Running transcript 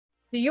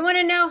Do you want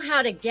to know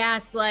how to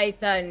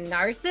gaslight the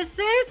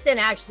narcissist and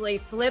actually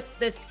flip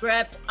the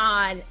script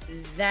on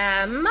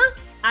them?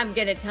 I'm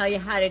going to tell you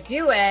how to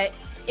do it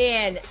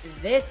in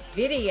this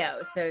video,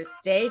 so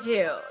stay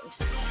tuned.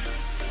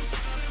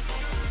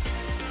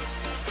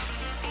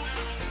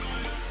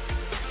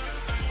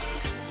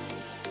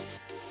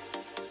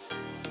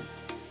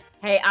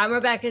 Hey, I'm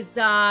Rebecca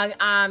Zung.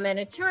 I'm an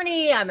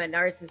attorney. I'm a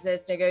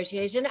narcissist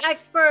negotiation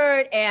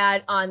expert.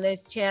 And on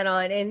this channel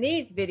and in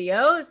these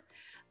videos,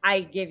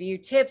 I give you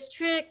tips,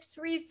 tricks,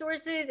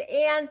 resources,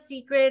 and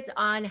secrets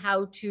on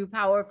how to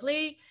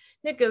powerfully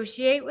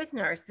negotiate with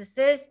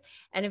narcissists.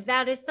 And if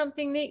that is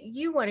something that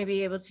you want to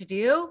be able to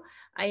do,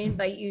 I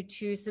invite you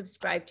to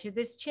subscribe to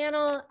this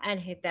channel and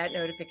hit that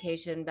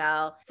notification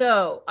bell.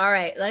 So, all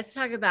right, let's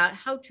talk about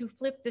how to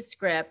flip the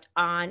script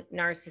on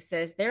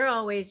narcissists. They're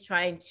always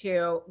trying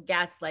to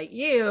gaslight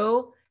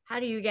you. How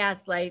do you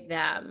gaslight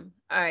them?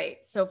 All right,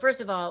 so first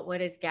of all,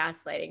 what is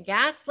gaslighting?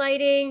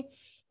 Gaslighting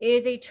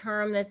is a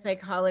term that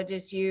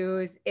psychologists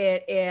use.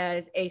 It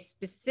is a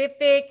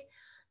specific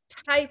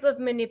type of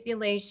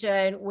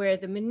manipulation where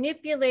the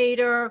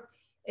manipulator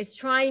is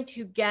trying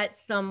to get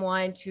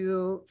someone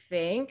to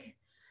think,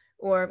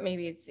 or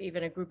maybe it's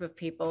even a group of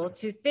people,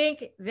 to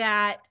think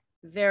that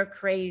they're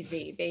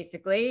crazy.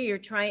 Basically, they're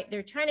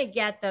trying to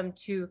get them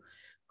to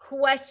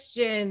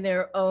question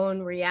their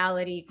own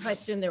reality,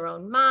 question their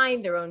own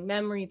mind, their own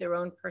memory, their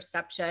own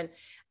perception.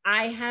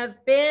 I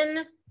have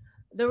been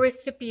the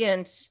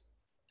recipient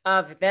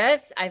of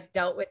this. I've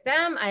dealt with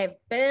them. I've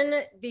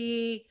been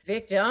the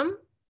victim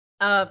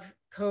of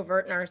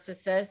covert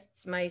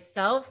narcissists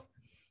myself,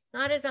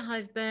 not as a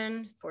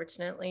husband,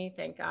 fortunately,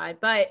 thank God,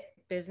 but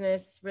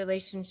business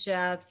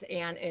relationships,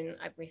 and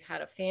we've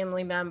had a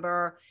family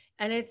member,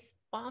 and it's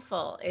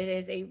awful. It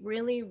is a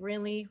really,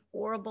 really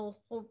horrible,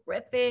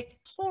 horrific,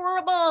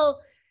 horrible,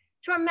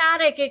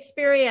 traumatic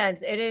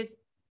experience. It is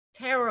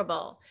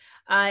terrible.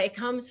 It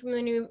comes from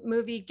the new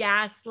movie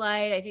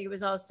Gaslight. I think it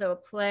was also a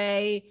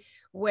play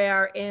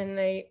where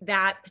in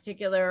that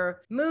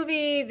particular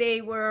movie,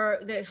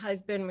 the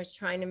husband was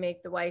trying to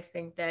make the wife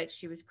think that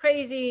she was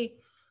crazy,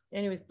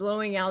 and he was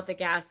blowing out the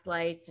gas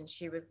lights, and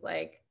she was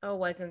like, oh,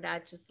 wasn't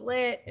that just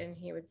lit? And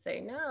he would say,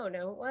 no,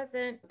 it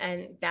wasn't.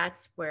 And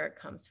that's where it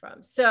comes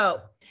from.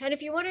 So, and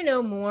if you want to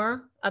know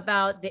more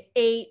about the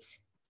 8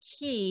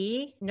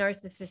 key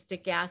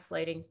narcissistic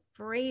gaslighting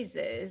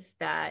phrases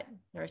that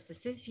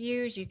narcissists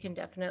use, you can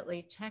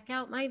definitely check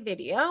out my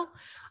video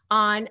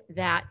on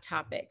that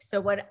topic.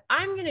 So what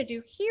I'm going to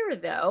do here,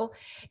 though,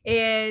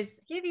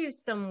 is give you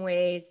some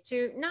ways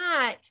to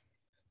not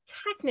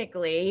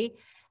technically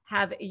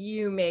have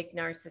you make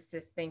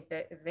narcissists think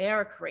that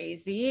they're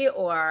crazy,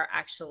 or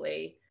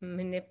actually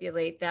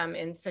manipulate them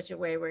in such a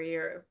way where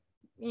you're,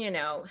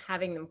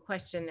 having them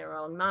question their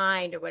own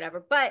mind or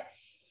whatever. But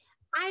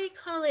I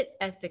call it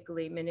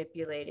ethically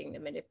manipulating the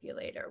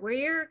manipulator, where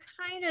you're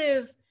kind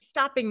of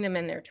stopping them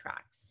in their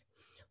tracks,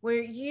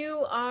 where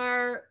you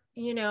are,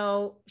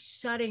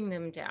 shutting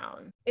them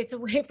down. It's a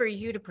way for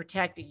you to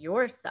protect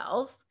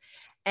yourself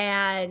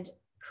and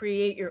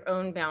create your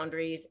own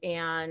boundaries.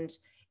 And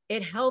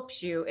it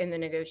helps you in the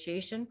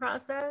negotiation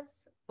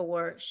process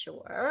for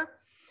sure.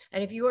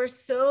 And if you are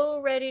so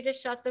ready to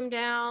shut them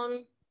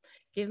down,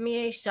 give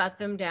me a shut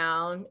them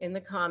down in the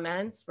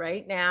comments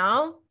right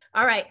now.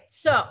 All right.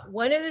 So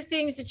one of the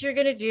things that you're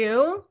going to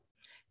do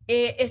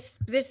is,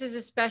 this is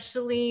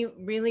especially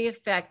really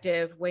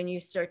effective when you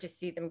start to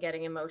see them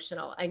getting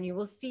emotional. And you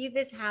will see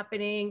this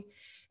happening,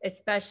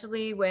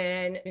 especially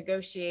when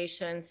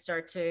negotiations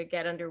start to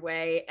get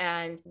underway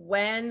and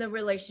when the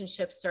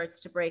relationship starts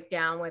to break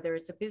down, whether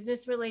it's a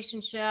business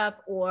relationship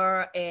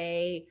or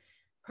a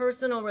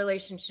personal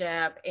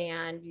relationship,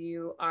 and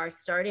you are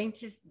starting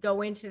to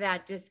go into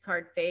that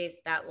discard phase,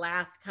 that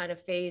last kind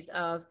of phase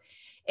of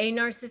a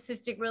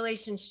narcissistic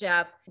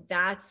relationship.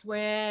 That's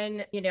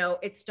when,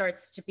 it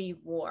starts to be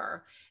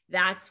war.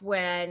 That's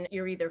when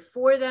you're either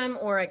for them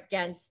or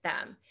against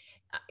them.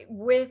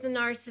 With a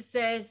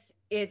narcissist,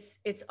 it's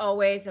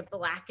always a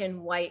black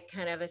and white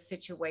kind of a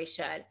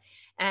situation.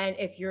 And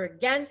if you're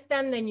against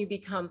them, then you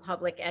become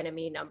public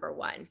enemy number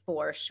 1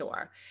 for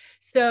sure.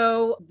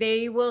 So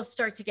they will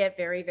start to get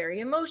very, very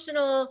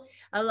emotional.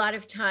 A lot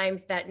of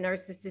times that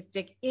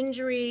narcissistic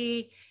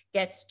injury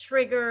gets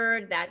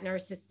triggered, that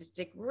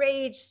narcissistic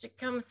rage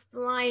comes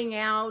flying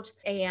out,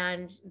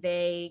 and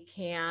they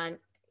can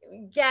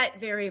get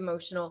very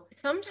emotional.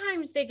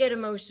 Sometimes they get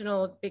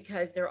emotional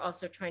because they're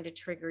also trying to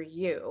trigger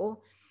you.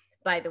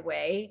 By the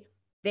way,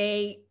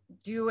 they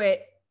do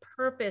it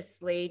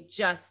purposely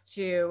just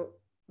to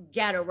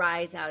get a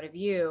rise out of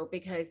you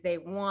because they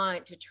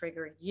want to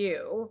trigger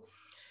you.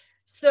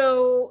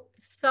 So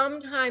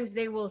sometimes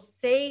they will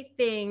say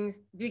things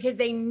because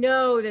they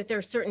know that there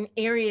are certain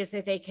areas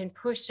that they can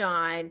push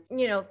on.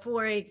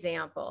 For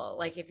example,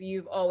 like if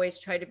you've always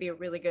tried to be a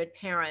really good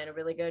parent, a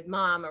really good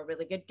mom, a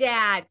really good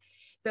dad,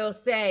 they'll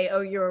say,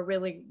 oh, you're a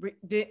really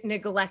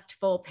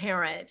neglectful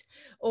parent.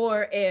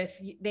 Or if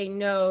they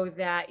know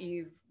that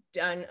you've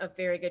done a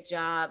very good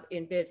job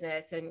in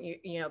business and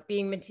you know,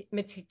 being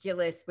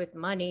meticulous with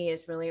money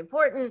is really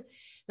important.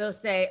 They'll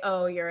say,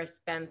 oh, you're a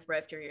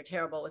spendthrift or you're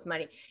terrible with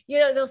money. You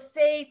know, they'll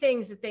say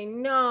things that they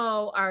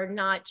know are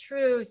not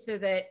true so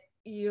that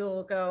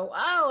you'll go,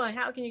 oh,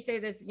 how can you say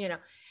this? You know,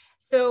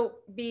 so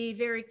be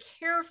very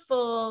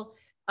careful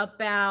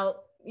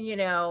about, you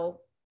know,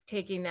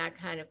 taking that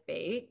kind of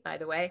bait, by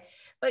the way.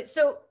 But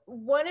so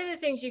one of the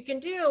things you can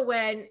do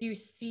when you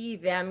see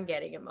them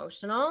getting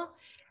emotional,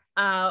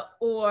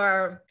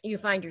 or you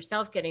find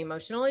yourself getting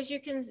emotional, is you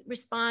can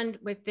respond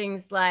with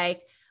things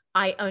like,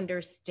 I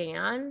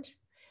understand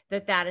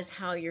that that is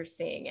how you're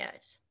seeing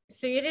it.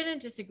 So you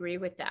didn't disagree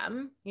with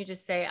them. You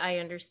just say, I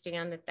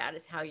understand that that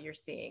is how you're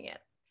seeing it.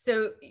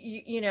 So,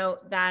 you know,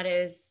 that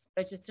is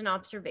just an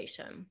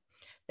observation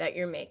that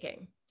you're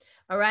making.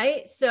 All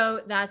right.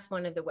 So that's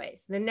one of the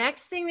ways. The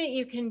next thing that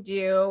you can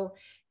do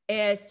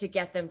is to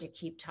get them to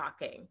keep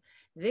talking.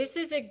 This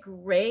is a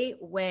great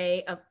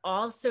way of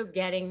also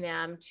getting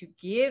them to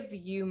give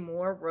you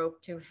more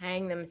rope to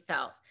hang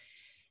themselves.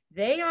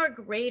 They are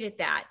great at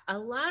that. A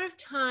lot of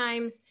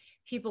times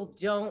people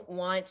don't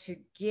want to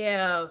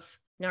give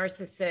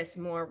narcissists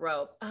more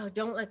rope. Oh,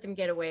 don't let them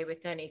get away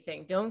with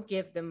anything. Don't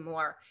give them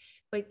more.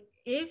 But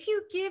if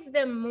you give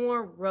them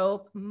more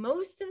rope,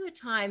 most of the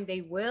time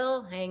they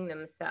will hang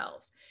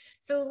themselves.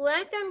 So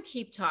let them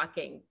keep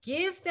talking.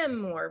 Give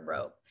them more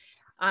rope.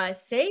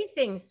 Say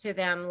things to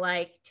them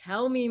like,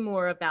 tell me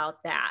more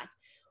about that.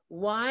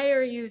 Why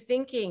are you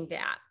thinking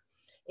that?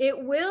 It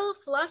will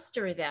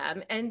fluster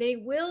them and they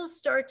will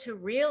start to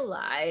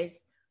realize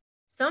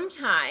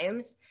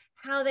sometimes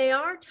how they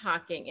are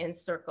talking in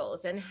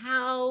circles and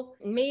how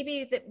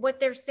maybe that what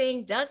they're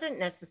saying doesn't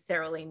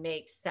necessarily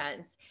make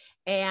sense.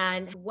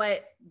 And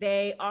what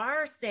they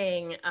are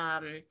saying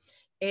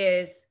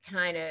is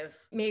kind of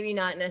maybe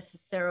not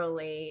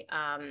necessarily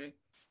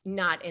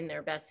not in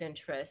their best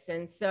interests.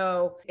 And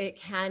so it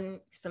can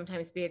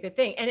sometimes be a good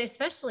thing. And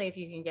especially if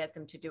you can get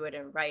them to do it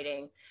in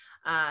writing,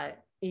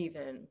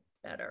 even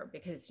better,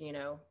 because, you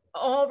know,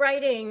 all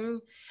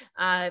writing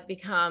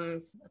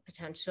becomes a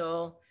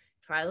potential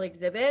trial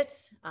exhibit.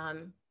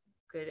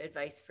 Good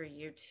advice for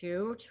you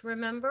too to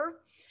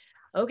remember.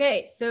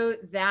 Okay, so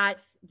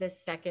that's the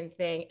second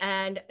thing.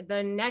 And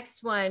the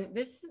next one,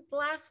 this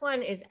last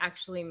one is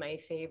actually my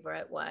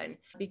favorite one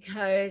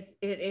because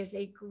it is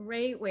a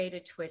great way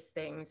to twist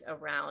things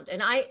around.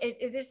 And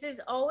this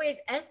is always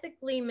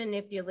ethically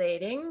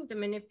manipulating the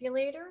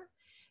manipulator.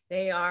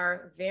 They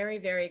are very,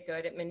 very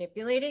good at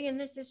manipulating. And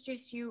this is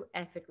just you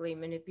ethically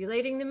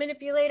manipulating the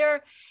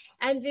manipulator.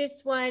 And this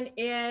one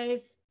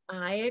is,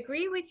 I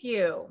agree with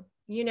you.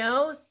 You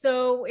know,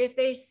 so if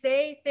they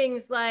say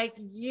things like,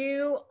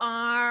 you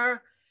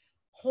are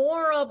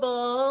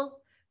horrible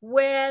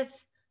with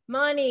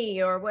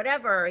money or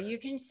whatever, you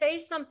can say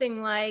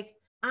something like,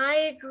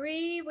 I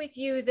agree with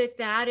you that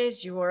that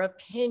is your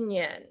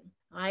opinion.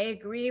 I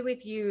agree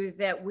with you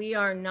that we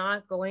are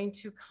not going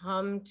to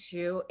come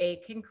to a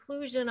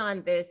conclusion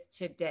on this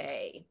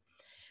today.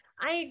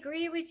 I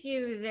agree with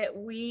you that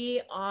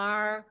we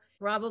are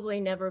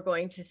probably never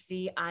going to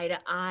see eye to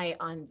eye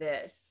on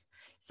this.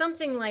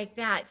 Something like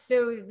that,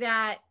 so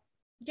that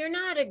you're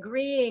not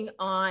agreeing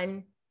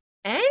on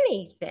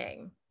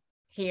anything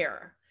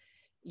here.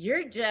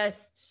 You're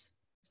just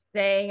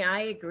saying,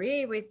 I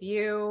agree with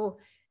you.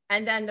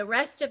 And then the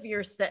rest of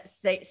your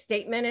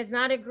statement is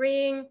not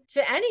agreeing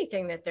to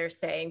anything that they're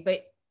saying.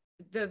 But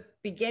the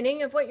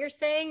beginning of what you're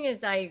saying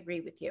is, I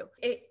agree with you.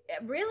 It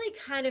really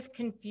kind of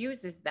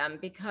confuses them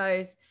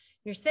because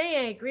you're saying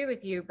I agree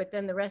with you, but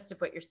then the rest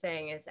of what you're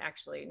saying is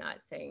actually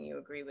not saying you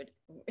agree with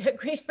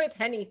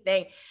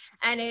anything.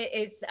 And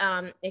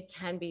it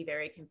can be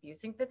very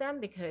confusing for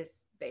them because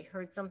they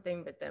heard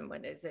something, but then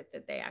what is it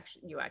that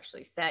you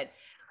actually said?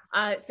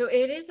 So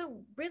it is a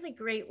really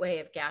great way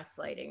of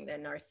gaslighting the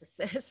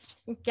narcissist,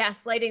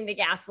 gaslighting the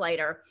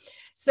gaslighter.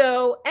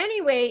 So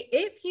anyway,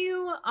 if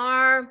you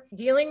are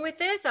dealing with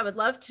this, I would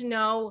love to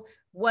know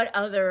what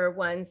other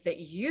ones that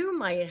you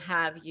might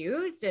have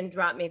used, and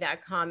drop me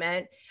that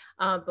comment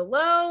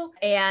below.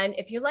 And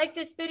if you like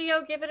this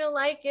video, give it a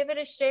like, give it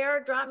a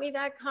share, drop me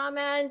that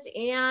comment,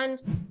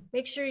 and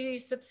make sure you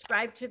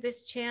subscribe to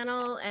this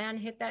channel and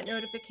hit that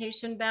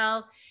notification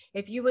bell.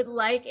 If you would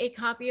like a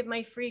copy of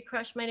my free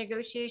Crush My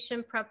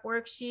Negotiation prep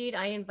worksheet,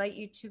 I invite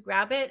you to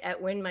grab it at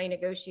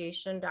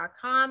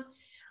winmynegotiation.com.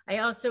 I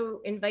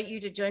also invite you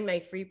to join my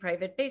free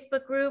private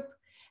Facebook group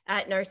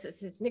at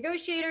Narcissist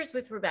Negotiators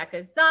with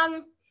Rebecca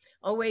Zung.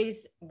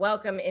 Always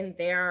welcome in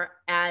there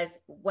as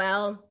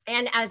well.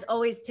 And as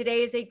always,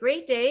 today is a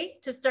great day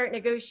to start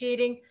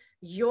negotiating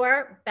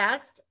your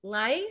best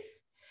life.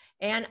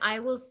 And I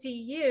will see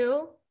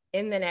you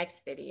in the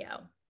next video.